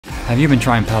Have you been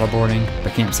trying paddleboarding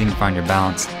but can't seem to find your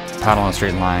balance, paddle in a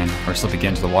straight line, or simply get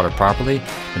into the water properly?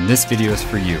 Then this video is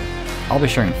for you. I'll be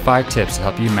sharing 5 tips to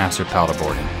help you master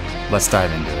paddleboarding. Let's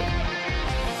dive into it.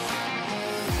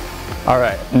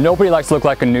 Alright, nobody likes to look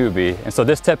like a newbie, and so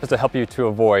this tip is to help you to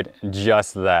avoid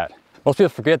just that. Most people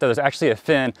forget that there's actually a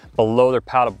fin below their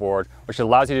paddleboard, which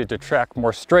allows you to track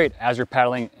more straight as you're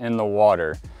paddling in the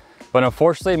water. But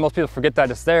unfortunately, most people forget that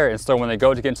it's there, and so when they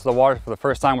go to get into the water for the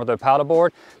first time with their paddleboard,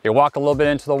 they walk a little bit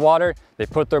into the water, they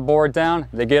put their board down,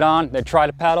 they get on, they try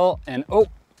to paddle, and oh,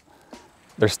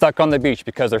 they're stuck on the beach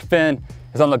because their fin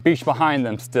is on the beach behind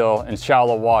them still in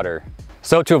shallow water.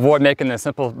 So to avoid making this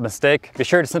simple mistake, be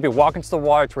sure to simply walk into the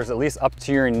water towards at least up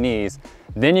to your knees.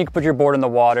 Then you can put your board in the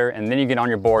water, and then you get on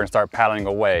your board and start paddling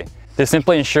away. This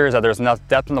simply ensures that there's enough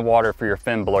depth in the water for your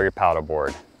fin below your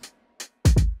paddleboard.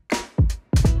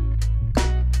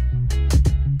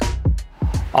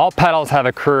 All paddles have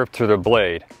a curve through the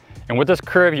blade. And with this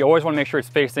curve, you always want to make sure it's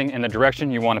facing in the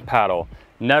direction you want to paddle,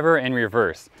 never in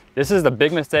reverse. This is the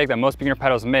big mistake that most beginner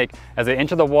paddlers make as they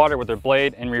enter the water with their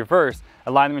blade in reverse,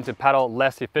 allowing them to paddle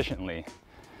less efficiently.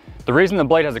 The reason the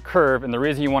blade has a curve and the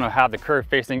reason you want to have the curve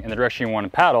facing in the direction you want to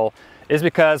paddle is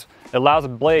because it allows the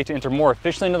blade to enter more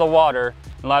efficiently into the water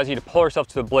and allows you to pull yourself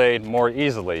to the blade more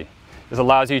easily. This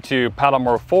allows you to paddle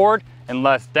more forward and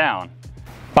less down.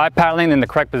 By paddling in the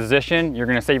correct position, you're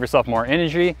going to save yourself more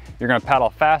energy, you're going to paddle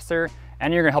faster,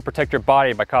 and you're going to help protect your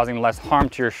body by causing less harm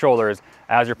to your shoulders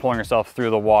as you're pulling yourself through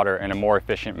the water in a more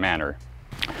efficient manner.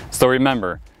 So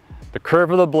remember, the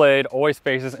curve of the blade always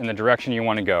faces in the direction you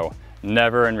want to go,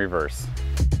 never in reverse.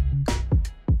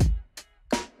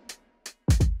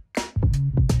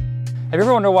 Have you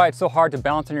ever wondered why it's so hard to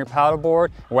balance on your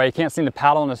paddleboard, or why you can't seem to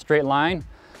paddle in a straight line?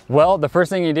 Well, the first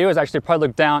thing you do is actually probably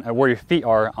look down at where your feet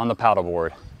are on the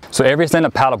paddleboard. So every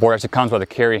stand-up paddleboard actually comes with a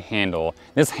carry handle.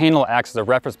 This handle acts as a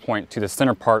reference point to the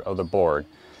center part of the board.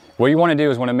 What you want to do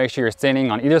is make sure you're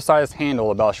standing on either side of this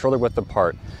handle about a shoulder width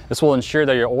apart. This will ensure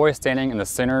that you're always standing in the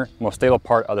center, most stable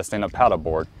part of the stand-up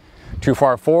paddleboard. Too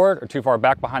far forward or too far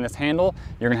back behind this handle,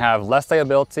 you're going to have less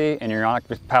stability and you're not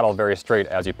going to paddle very straight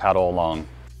as you paddle along.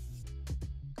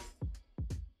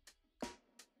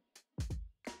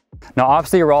 Now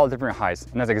obviously we're all at different heights,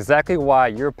 and that's exactly why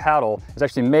your paddle is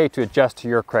actually made to adjust to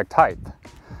your correct height.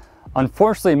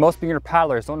 Unfortunately, most beginner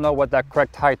paddlers don't know what that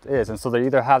correct height is, and so they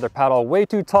either have their paddle way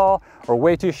too tall or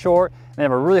way too short, and they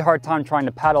have a really hard time trying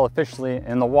to paddle efficiently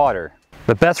in the water.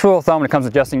 The best rule of thumb when it comes to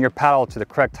adjusting your paddle to the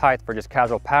correct height for just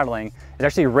casual paddling is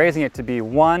actually raising it to be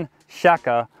 1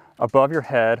 shaka above your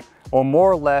head, or more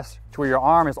or less to where your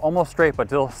arm is almost straight but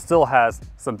still has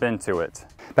some bend to it.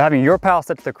 By having your paddle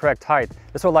set to the correct height,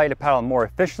 this will allow you to paddle more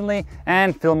efficiently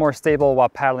and feel more stable while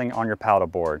paddling on your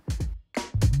paddleboard.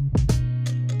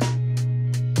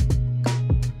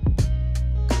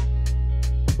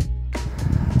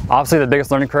 Obviously, the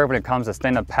biggest learning curve when it comes to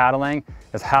stand-up paddling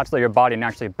is how to let your body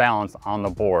naturally balance on the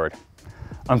board.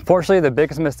 Unfortunately, the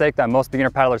biggest mistake that most beginner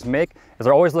paddlers make is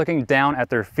they're always looking down at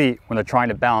their feet when they're trying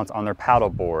to balance on their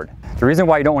paddleboard. The reason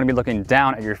why you don't want to be looking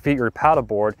down at your feet or your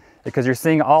paddleboard is because you're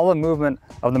seeing all the movement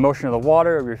of the motion of the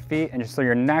water of your feet, and so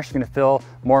you're naturally going to feel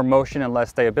more motion and less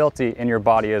stability in your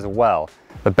body as well.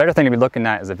 The better thing to be looking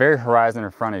at is the very horizon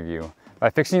in front of you.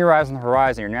 By fixing your eyes on the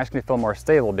horizon, you're naturally going to feel more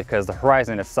stable because the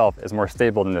horizon itself is more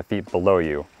stable than the feet below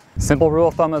you. Simple rule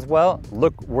of thumb as well,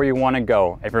 look where you want to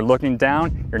go. If you're looking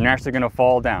down, you're naturally going to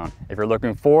fall down. If you're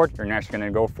looking forward, you're naturally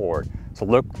going to go forward. So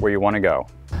look where you want to go.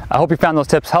 I hope you found those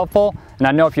tips helpful, and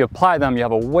I know if you apply them, you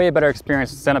have a way better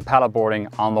experience stand-up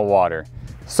paddleboarding on the water.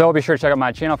 So be sure to check out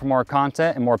my channel for more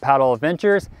content and more paddle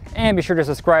adventures, and be sure to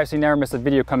subscribe so you never miss a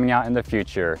video coming out in the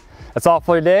future. That's all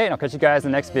for today, and I'll catch you guys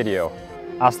in the next video.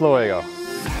 Hasta luego.